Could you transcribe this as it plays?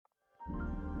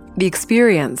The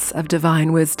experience of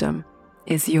divine wisdom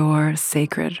is your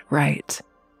sacred right.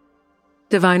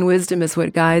 Divine wisdom is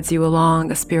what guides you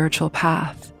along a spiritual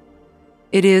path.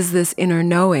 It is this inner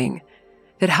knowing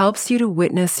that helps you to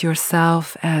witness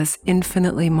yourself as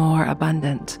infinitely more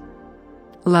abundant,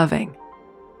 loving,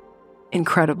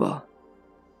 incredible.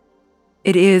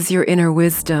 It is your inner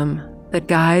wisdom that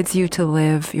guides you to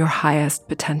live your highest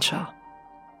potential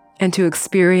and to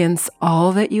experience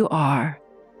all that you are,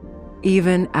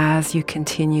 even as you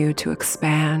continue to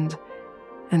expand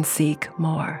and seek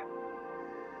more.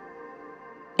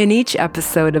 In each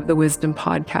episode of the Wisdom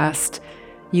Podcast,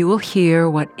 you will hear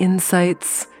what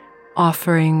insights,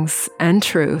 offerings, and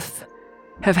truth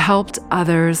have helped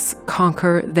others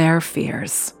conquer their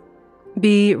fears,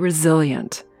 be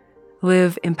resilient,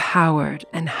 live empowered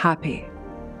and happy.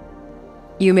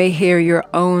 You may hear your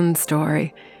own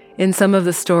story in some of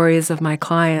the stories of my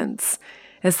clients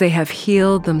as they have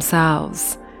healed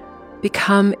themselves,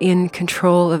 become in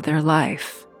control of their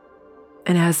life,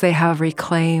 and as they have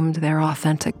reclaimed their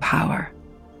authentic power.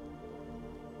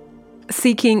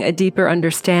 Seeking a deeper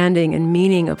understanding and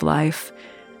meaning of life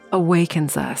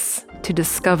awakens us to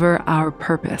discover our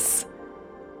purpose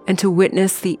and to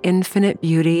witness the infinite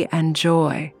beauty and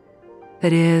joy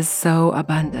that is so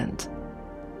abundant.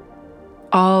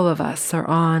 All of us are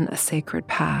on a sacred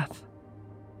path.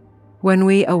 When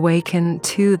we awaken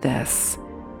to this,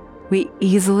 we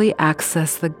easily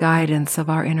access the guidance of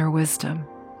our inner wisdom,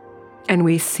 and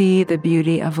we see the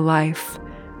beauty of life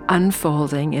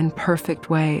unfolding in perfect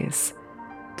ways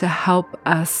to help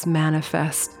us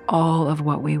manifest all of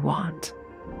what we want.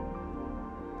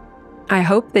 I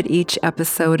hope that each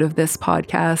episode of this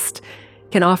podcast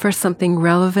can offer something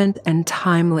relevant and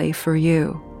timely for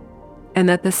you, and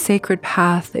that the sacred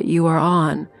path that you are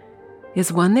on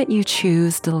is one that you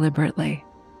choose deliberately,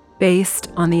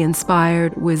 based on the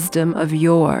inspired wisdom of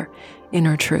your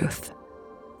inner truth,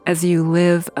 as you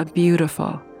live a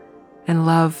beautiful and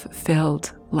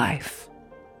love-filled life.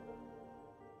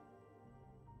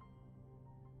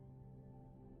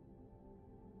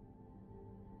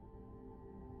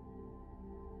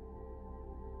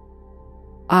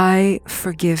 I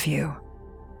forgive you.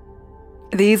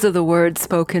 These are the words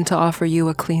spoken to offer you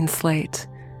a clean slate,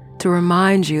 to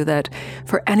remind you that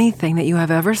for anything that you have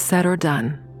ever said or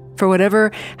done, for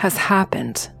whatever has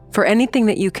happened, for anything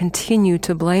that you continue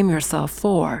to blame yourself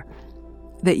for,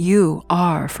 that you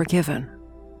are forgiven.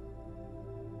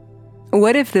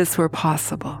 What if this were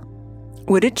possible?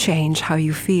 Would it change how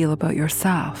you feel about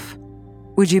yourself?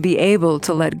 Would you be able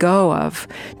to let go of,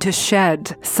 to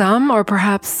shed some or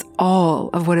perhaps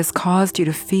all of what has caused you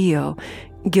to feel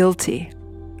guilty,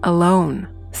 alone,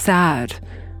 sad,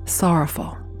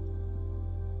 sorrowful,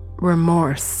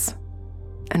 remorse,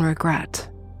 and regret?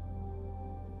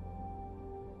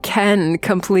 Can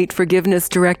complete forgiveness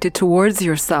directed towards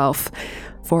yourself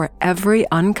for every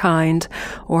unkind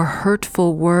or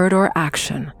hurtful word or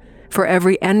action, for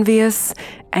every envious,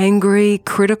 angry,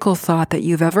 critical thought that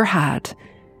you've ever had,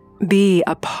 be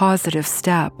a positive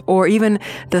step or even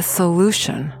the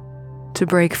solution to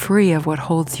break free of what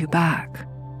holds you back?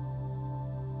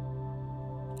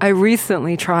 I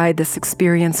recently tried this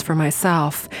experience for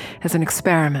myself as an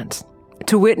experiment,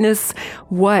 to witness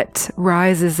what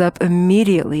rises up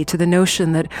immediately to the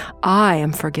notion that I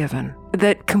am forgiven,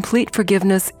 that complete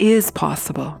forgiveness is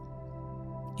possible.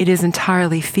 It is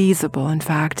entirely feasible, in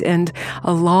fact, and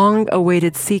a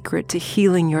long-awaited secret to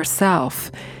healing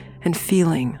yourself and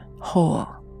feeling whole.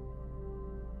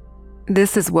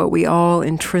 This is what we all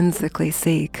intrinsically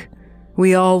seek.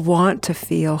 We all want to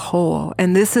feel whole,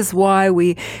 and this is why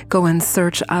we go in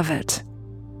search of it.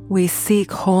 We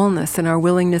seek wholeness in our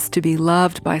willingness to be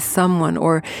loved by someone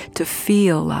or to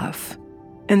feel love.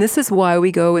 And this is why we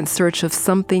go in search of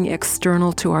something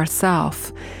external to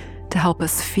ourselves to help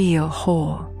us feel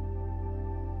whole.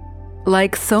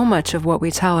 Like so much of what we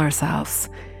tell ourselves,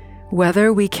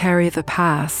 whether we carry the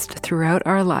past throughout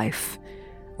our life,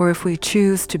 or if we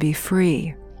choose to be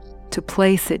free, to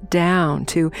place it down,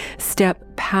 to step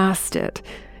past it,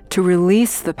 to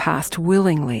release the past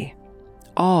willingly,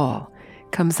 all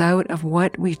comes out of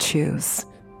what we choose,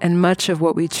 and much of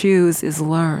what we choose is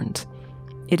learned.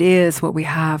 It is what we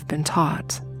have been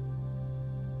taught.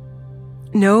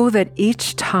 Know that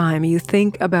each time you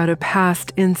think about a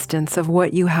past instance of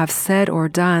what you have said or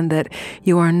done that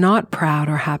you are not proud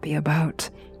or happy about,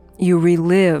 you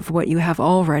relive what you have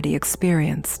already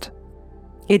experienced.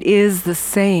 It is the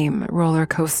same roller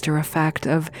coaster effect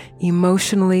of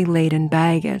emotionally laden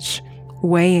baggage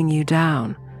weighing you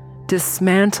down,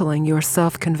 dismantling your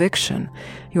self-conviction,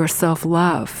 your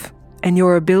self-love, and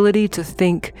your ability to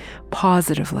think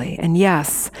positively and,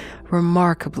 yes,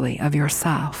 remarkably of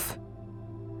yourself.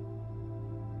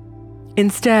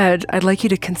 Instead, I'd like you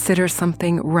to consider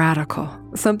something radical,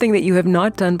 something that you have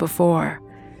not done before.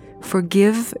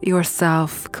 Forgive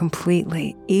yourself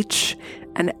completely each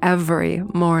and every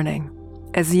morning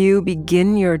as you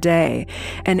begin your day,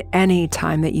 and any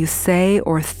time that you say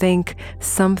or think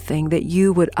something that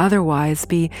you would otherwise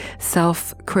be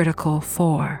self-critical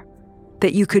for,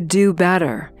 that you could do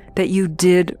better, that you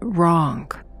did wrong.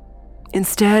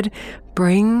 Instead,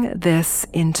 bring this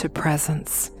into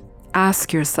presence.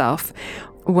 Ask yourself,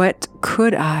 what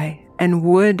could I and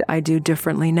would I do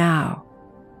differently now?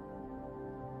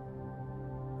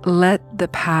 Let the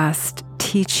past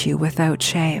teach you without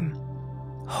shame.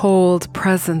 Hold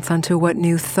presence unto what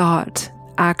new thought,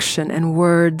 action, and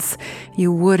words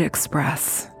you would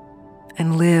express,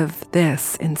 and live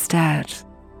this instead.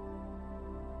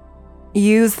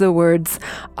 Use the words,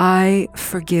 I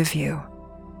forgive you,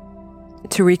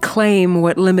 to reclaim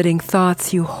what limiting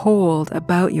thoughts you hold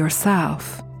about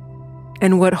yourself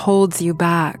and what holds you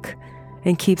back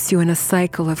and keeps you in a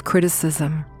cycle of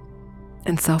criticism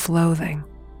and self-loathing.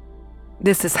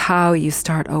 This is how you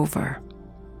start over.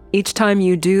 Each time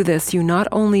you do this, you not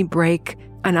only break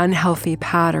an unhealthy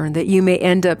pattern that you may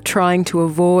end up trying to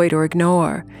avoid or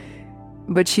ignore,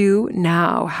 but you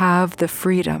now have the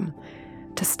freedom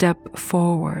to step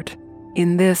forward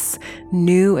in this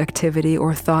new activity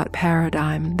or thought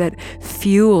paradigm that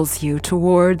fuels you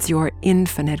towards your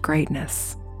infinite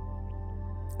greatness.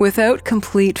 Without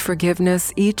complete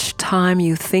forgiveness, each time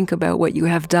you think about what you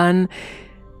have done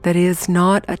that is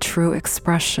not a true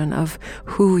expression of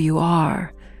who you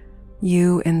are,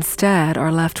 you instead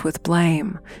are left with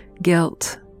blame,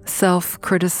 guilt,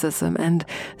 self-criticism, and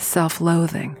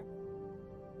self-loathing.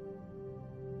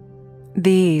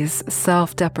 These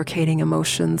self-deprecating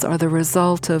emotions are the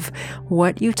result of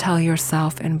what you tell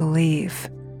yourself and believe,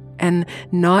 and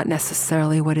not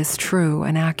necessarily what is true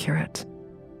and accurate.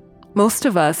 Most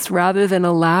of us, rather than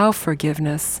allow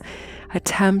forgiveness,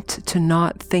 attempt to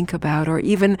not think about or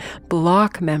even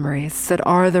block memories that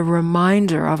are the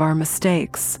reminder of our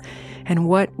mistakes and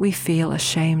what we feel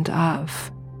ashamed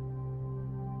of.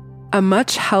 A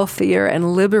much healthier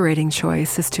and liberating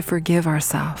choice is to forgive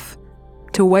ourselves,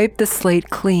 to wipe the slate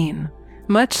clean,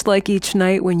 much like each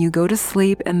night when you go to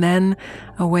sleep and then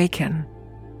awaken.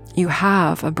 You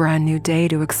have a brand new day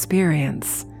to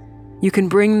experience. You can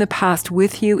bring the past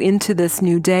with you into this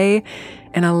new day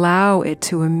and allow it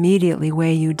to immediately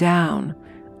weigh you down.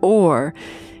 Or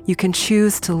you can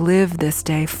choose to live this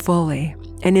day fully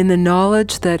and in the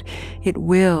knowledge that it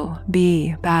will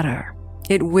be better.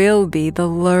 It will be the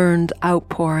learned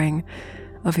outpouring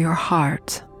of your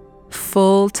heart,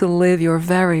 full to live your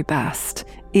very best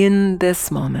in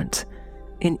this moment,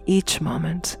 in each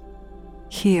moment,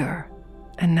 here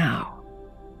and now.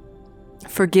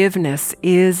 Forgiveness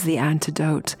is the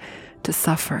antidote to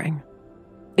suffering.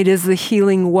 It is the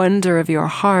healing wonder of your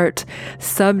heart,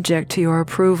 subject to your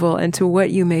approval and to what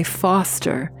you may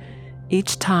foster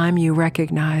each time you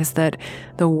recognize that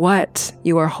the what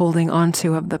you are holding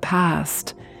onto of the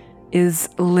past is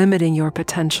limiting your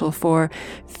potential for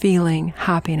feeling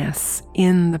happiness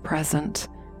in the present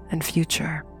and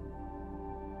future.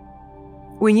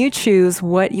 When you choose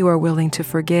what you are willing to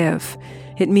forgive,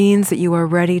 it means that you are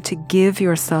ready to give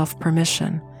yourself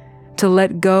permission to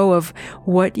let go of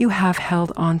what you have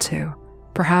held onto,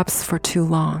 perhaps for too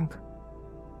long.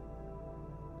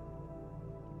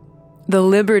 The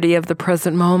liberty of the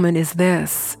present moment is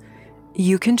this: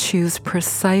 you can choose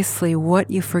precisely what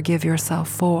you forgive yourself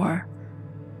for.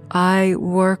 I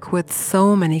work with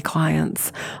so many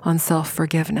clients on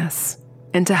self-forgiveness,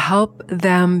 and to help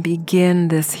them begin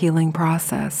this healing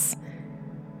process,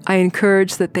 I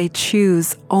encourage that they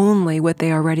choose only what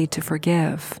they are ready to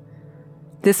forgive.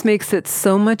 This makes it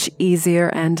so much easier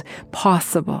and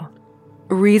possible,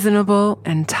 reasonable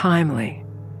and timely,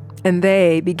 and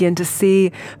they begin to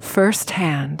see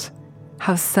firsthand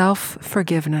how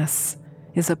self-forgiveness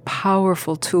is a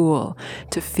powerful tool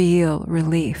to feel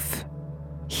relief,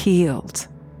 healed,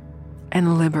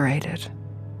 and liberated.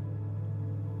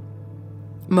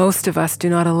 Most of us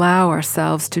do not allow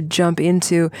ourselves to jump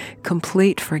into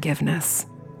complete forgiveness,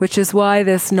 which is why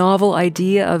this novel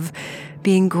idea of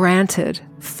being granted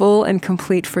full and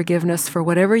complete forgiveness for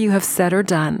whatever you have said or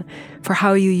done, for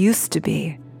how you used to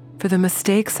be, for the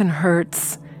mistakes and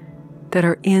hurts that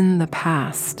are in the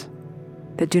past,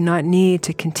 that do not need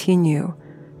to continue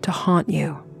to haunt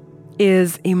you,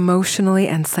 is emotionally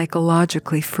and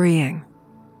psychologically freeing.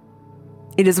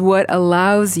 It is what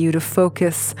allows you to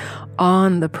focus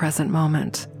on the present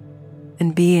moment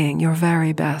and being your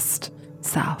very best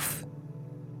self.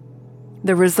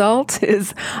 The result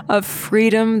is a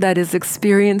freedom that is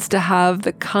experienced to have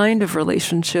the kind of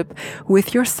relationship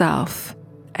with yourself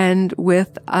and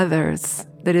with others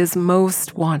that is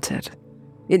most wanted.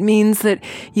 It means that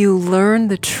you learn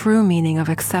the true meaning of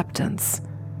acceptance,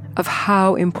 of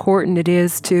how important it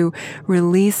is to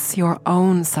release your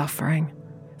own suffering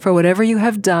for whatever you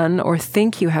have done or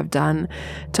think you have done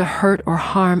to hurt or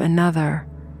harm another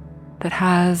that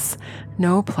has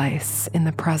no place in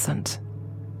the present.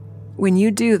 When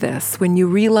you do this, when you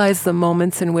realize the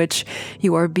moments in which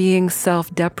you are being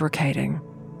self-deprecating,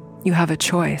 you have a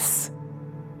choice.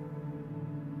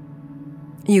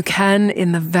 You can,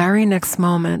 in the very next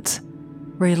moment,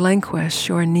 relinquish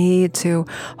your need to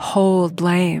hold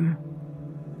blame,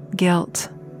 guilt,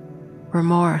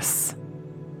 remorse,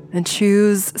 and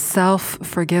choose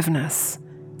self-forgiveness,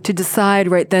 to decide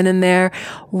right then and there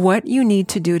what you need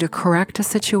to do to correct a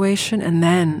situation, and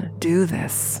then do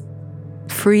this.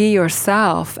 Free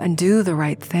yourself and do the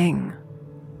right thing.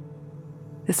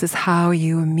 This is how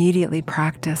you immediately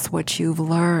practice what you've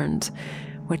learned,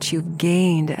 what you've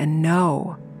gained and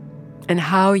know, and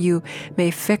how you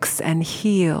may fix and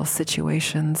heal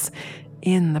situations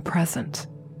in the present.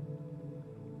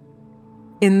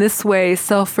 In this way,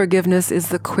 self-forgiveness is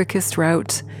the quickest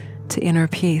route to inner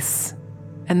peace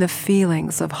and the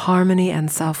feelings of harmony and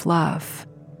self-love.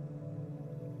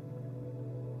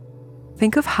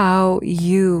 Think of how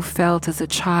you felt as a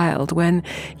child when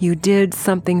you did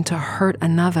something to hurt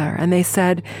another and they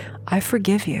said, "I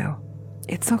forgive you.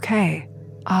 It's okay.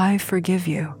 I forgive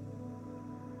you."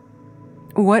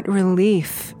 What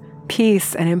relief,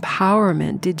 peace, and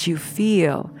empowerment did you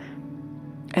feel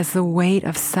as the weight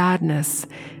of sadness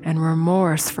and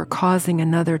remorse for causing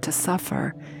another to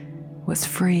suffer was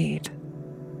freed?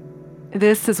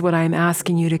 This is what I'm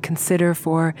asking you to consider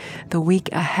for the week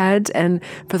ahead and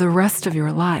for the rest of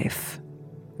your life.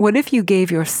 What if you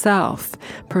gave yourself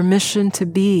permission to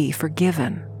be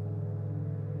forgiven?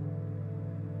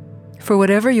 For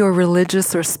whatever your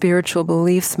religious or spiritual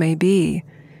beliefs may be,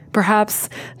 perhaps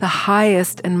the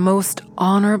highest and most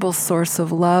honorable source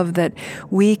of love that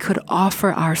we could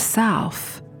offer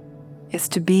ourselves is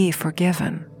to be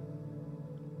forgiven.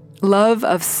 Love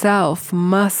of self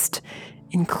must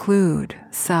include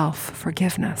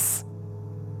self-forgiveness.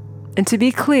 And to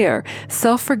be clear,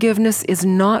 self-forgiveness is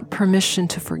not permission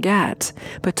to forget,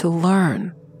 but to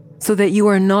learn, so that you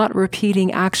are not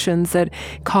repeating actions that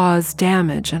cause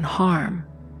damage and harm.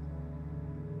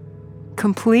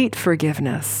 Complete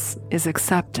forgiveness is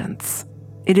acceptance.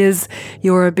 It is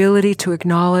your ability to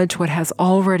acknowledge what has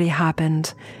already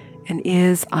happened and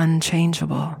is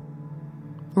unchangeable.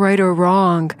 Right or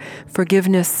wrong,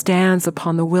 forgiveness stands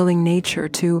upon the willing nature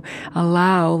to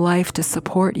allow life to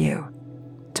support you,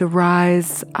 to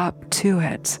rise up to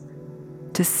it,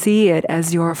 to see it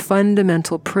as your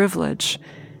fundamental privilege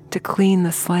to clean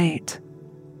the slate,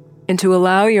 and to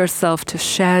allow yourself to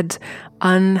shed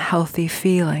unhealthy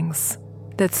feelings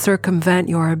that circumvent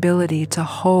your ability to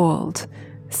hold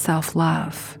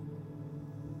self-love.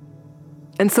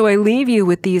 And so I leave you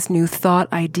with these new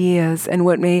thought ideas and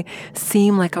what may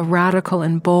seem like a radical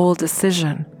and bold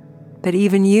decision that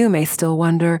even you may still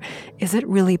wonder, is it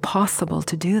really possible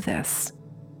to do this?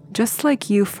 Just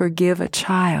like you forgive a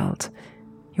child,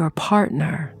 your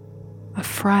partner, a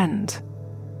friend,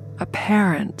 a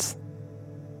parent,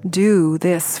 do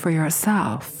this for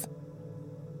yourself.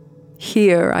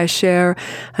 Here I share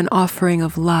an offering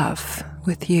of love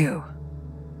with you.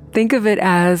 Think of it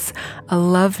as a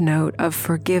love note of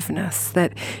forgiveness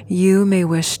that you may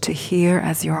wish to hear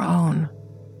as your own.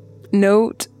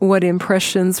 Note what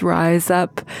impressions rise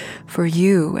up for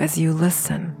you as you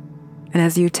listen, and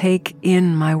as you take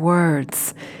in my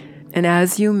words, and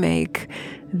as you make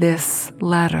this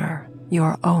letter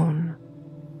your own.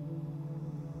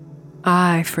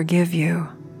 I forgive you.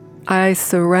 I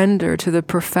surrender to the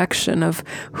perfection of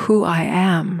who I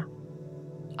am.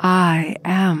 I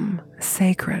am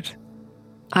sacred.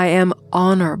 I am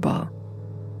honorable.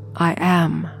 I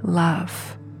am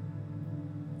love.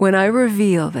 When I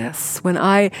reveal this, when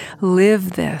I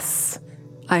live this,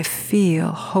 I feel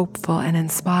hopeful and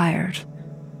inspired,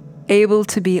 able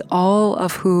to be all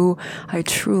of who I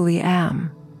truly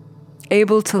am,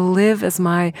 able to live as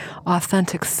my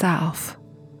authentic self,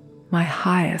 my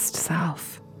highest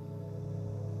self.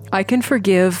 I can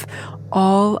forgive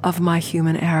all of my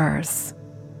human errors.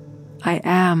 I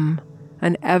am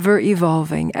an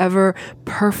ever-evolving,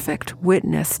 ever-perfect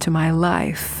witness to my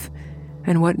life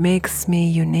and what makes me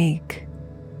unique,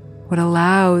 what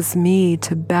allows me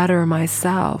to better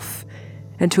myself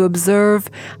and to observe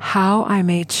how I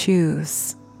may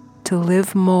choose to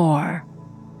live more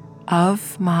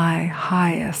of my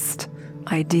highest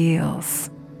ideals,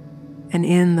 and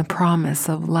in the promise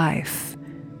of life,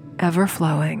 ever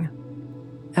flowing,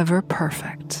 ever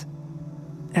perfect,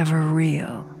 ever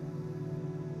real.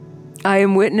 I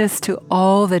am witness to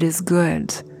all that is good,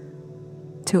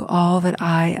 to all that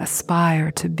I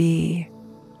aspire to be.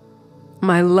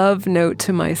 My love note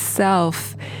to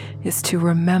myself is to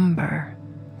remember,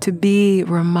 to be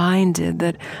reminded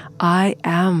that I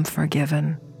am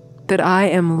forgiven, that I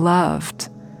am loved,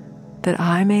 that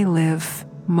I may live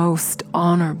most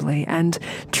honorably and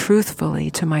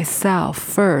truthfully to myself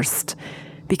first,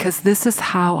 because this is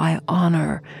how I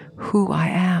honor who I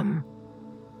am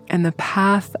and the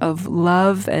path of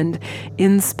love and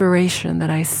inspiration that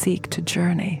I seek to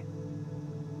journey.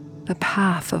 The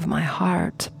path of my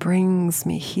heart brings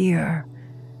me here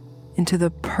into the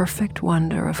perfect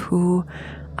wonder of who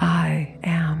I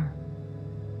am.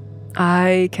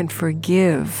 I can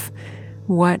forgive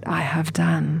what I have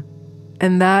done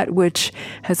and that which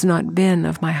has not been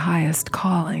of my highest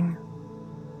calling.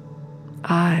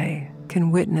 I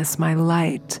can witness my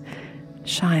light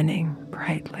shining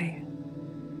brightly.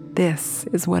 This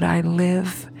is what I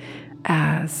live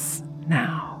as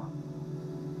now.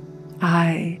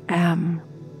 I am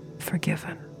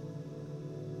forgiven.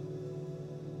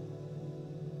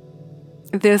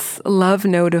 This love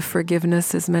note of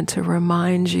forgiveness is meant to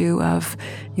remind you of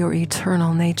your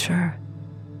eternal nature,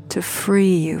 to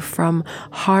free you from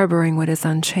harboring what is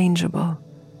unchangeable,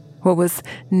 what was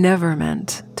never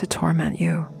meant to torment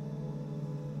you.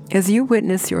 As you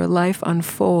witness your life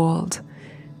unfold,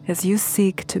 as you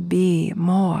seek to be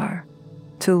more,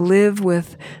 to live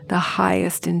with the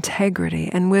highest integrity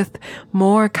and with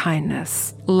more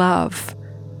kindness, love,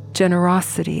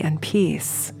 generosity, and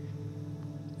peace,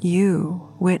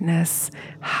 you witness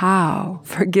how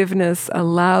forgiveness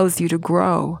allows you to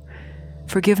grow.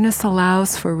 Forgiveness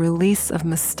allows for release of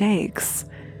mistakes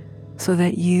so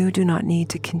that you do not need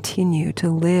to continue to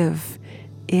live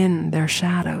in their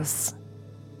shadows.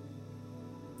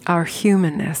 Our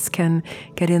humanness can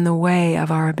get in the way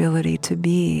of our ability to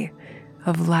be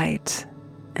of light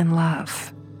and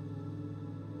love.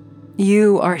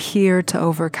 You are here to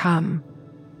overcome,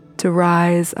 to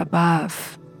rise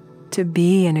above, to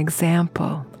be an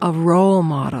example, a role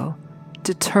model,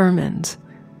 determined,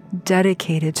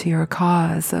 dedicated to your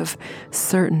cause of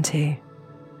certainty,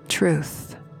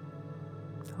 truth,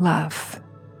 love,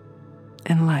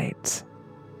 and light,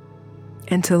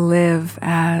 and to live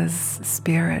as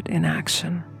spirit in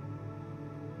action.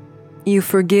 You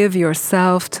forgive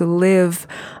yourself to live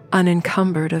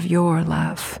unencumbered of your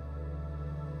love.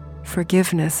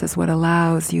 Forgiveness is what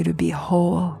allows you to be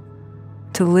whole,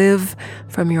 to live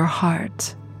from your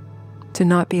heart, to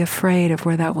not be afraid of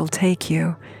where that will take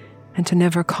you, and to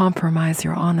never compromise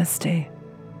your honesty.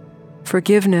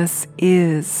 Forgiveness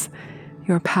is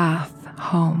your path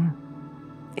home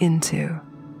into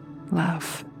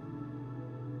love.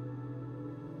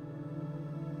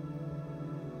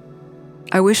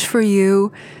 I wish for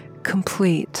you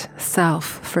complete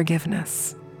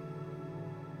self-forgiveness.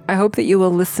 I hope that you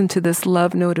will listen to this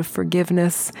love note of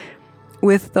forgiveness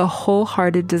with the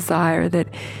wholehearted desire that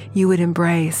you would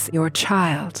embrace your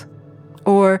child,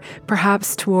 or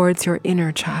perhaps towards your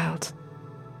inner child.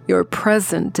 Your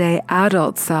present-day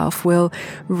adult self will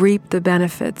reap the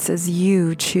benefits as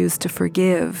you choose to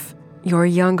forgive your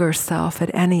younger self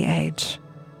at any age.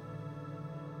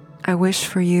 I wish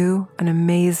for you an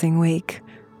amazing week.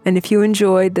 And if you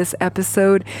enjoyed this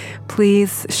episode,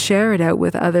 please share it out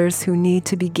with others who need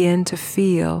to begin to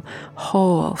feel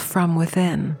whole from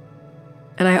within.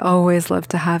 And I always love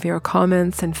to have your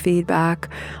comments and feedback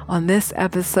on this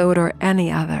episode or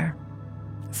any other.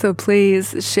 So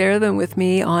please share them with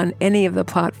me on any of the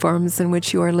platforms in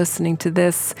which you are listening to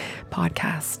this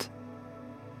podcast.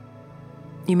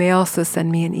 You may also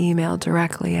send me an email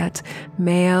directly at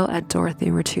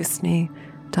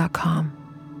mail@dorothyratusny.com.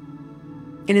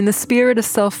 And in the spirit of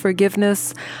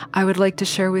self-forgiveness, I would like to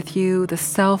share with you the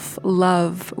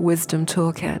Self-Love Wisdom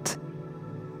Toolkit.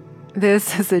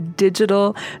 This is a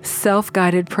digital,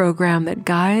 self-guided program that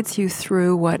guides you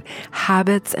through what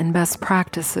habits and best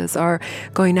practices are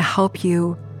going to help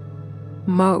you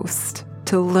most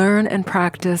to learn and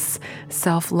practice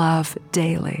self-love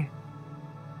daily.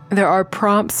 There are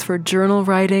prompts for journal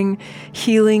writing,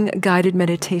 healing guided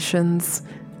meditations,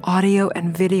 audio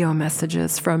and video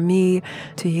messages from me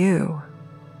to you,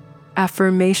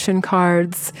 affirmation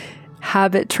cards,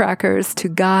 habit trackers to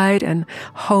guide and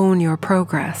hone your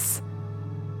progress,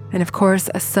 and of course,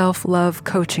 a self-love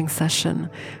coaching session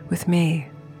with me.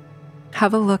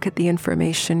 Have a look at the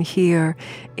information here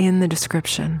in the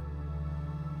description.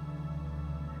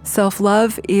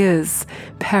 Self-love is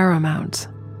paramount.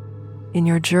 in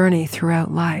your journey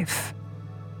throughout life.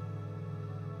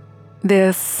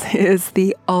 This is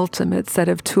the ultimate set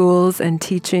of tools and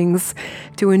teachings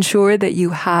to ensure that you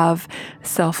have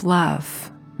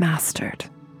self-love mastered.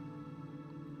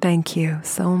 Thank you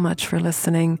so much for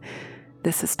listening.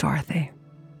 This is Dorothy.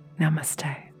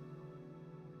 Namaste.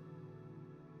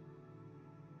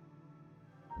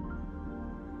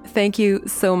 Thank you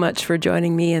so much for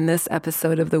joining me in this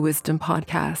episode of the Wisdom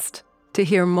Podcast. To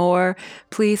hear more,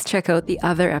 please check out the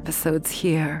other episodes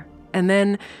here, and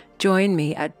then join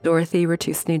me at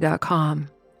dorothyratusny.com,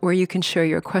 where you can share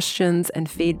your questions and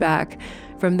feedback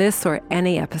from this or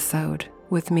any episode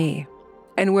with me,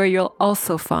 and where you'll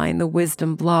also find the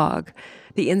Wisdom blog,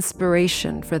 the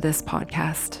inspiration for this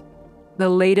podcast, the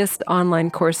latest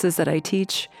online courses that I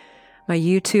teach, my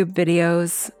YouTube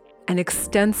videos, an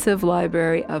extensive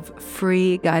library of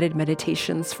free guided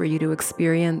meditations for you to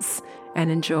experience and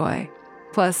enjoy,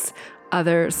 plus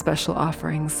other special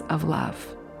offerings of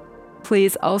love.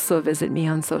 Please also visit me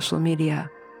on social media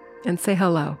and say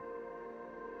hello.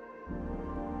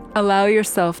 Allow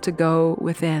yourself to go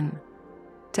within,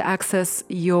 to access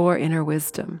your inner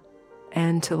wisdom,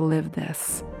 and to live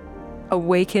this.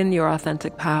 Awaken your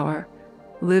authentic power,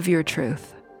 live your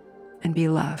truth, and be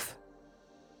love.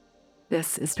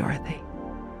 This is Dorothy.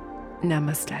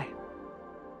 Namaste.